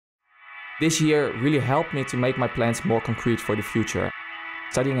This year really helped me to make my plans more concrete for the future.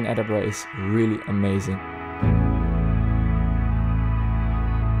 Studying in Edinburgh is really amazing.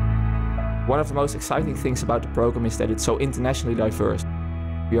 One of the most exciting things about the program is that it's so internationally diverse.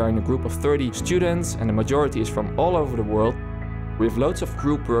 We are in a group of 30 students and the majority is from all over the world. We have loads of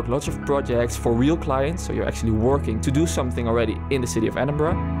group work, lots of projects for real clients, so you're actually working to do something already in the city of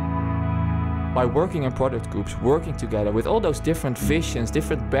Edinburgh. By working in product groups, working together with all those different visions,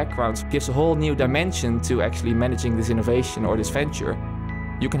 different backgrounds, gives a whole new dimension to actually managing this innovation or this venture.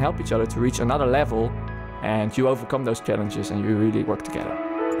 You can help each other to reach another level and you overcome those challenges and you really work together.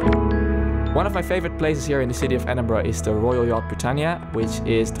 One of my favorite places here in the city of Edinburgh is the Royal Yacht Britannia, which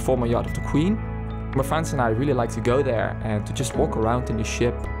is the former yacht of the Queen. My friends and I really like to go there and to just walk around in the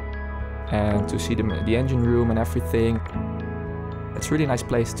ship and to see the engine room and everything. It's a really nice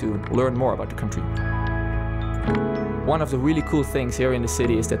place to learn more about the country. One of the really cool things here in the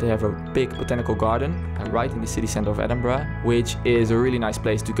city is that they have a big botanical garden right in the city center of Edinburgh, which is a really nice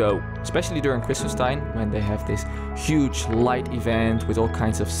place to go, especially during Christmas time when they have this huge light event with all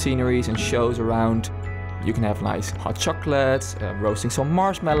kinds of sceneries and shows around. You can have nice hot chocolates, roasting some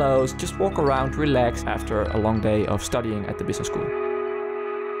marshmallows, just walk around, relax after a long day of studying at the business school.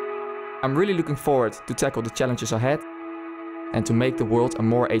 I'm really looking forward to tackle the challenges ahead and to make the world a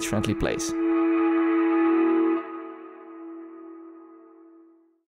more age-friendly place.